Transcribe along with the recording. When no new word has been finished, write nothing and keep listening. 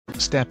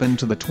Step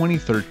into the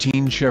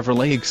 2013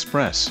 Chevrolet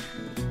Express.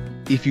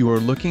 If you are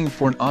looking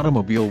for an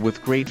automobile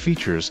with great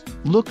features,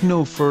 look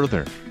no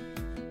further.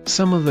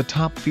 Some of the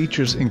top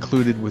features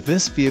included with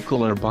this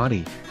vehicle are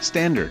body,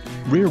 standard,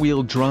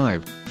 rear-wheel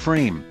drive,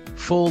 frame,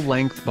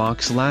 full-length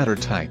box ladder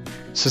type,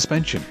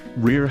 suspension,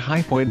 rear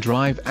high-point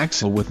drive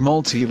axle with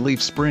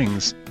multi-leaf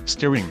springs,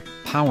 steering,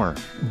 power,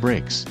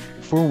 brakes,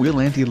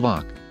 four-wheel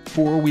anti-lock,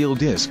 four-wheel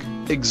disc,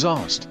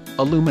 exhaust,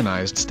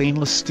 aluminized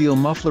stainless steel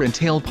muffler and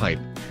tailpipe,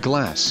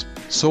 glass,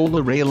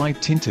 solar ray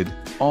light tinted,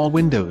 all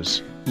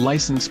windows,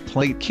 license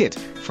plate kit,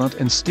 front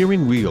and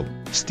steering wheel,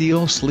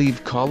 steel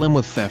sleeve column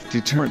with theft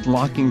deterrent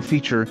locking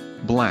feature,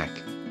 black.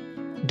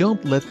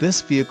 Don't let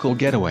this vehicle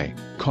get away.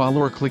 Call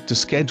or click to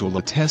schedule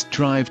a test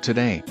drive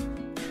today.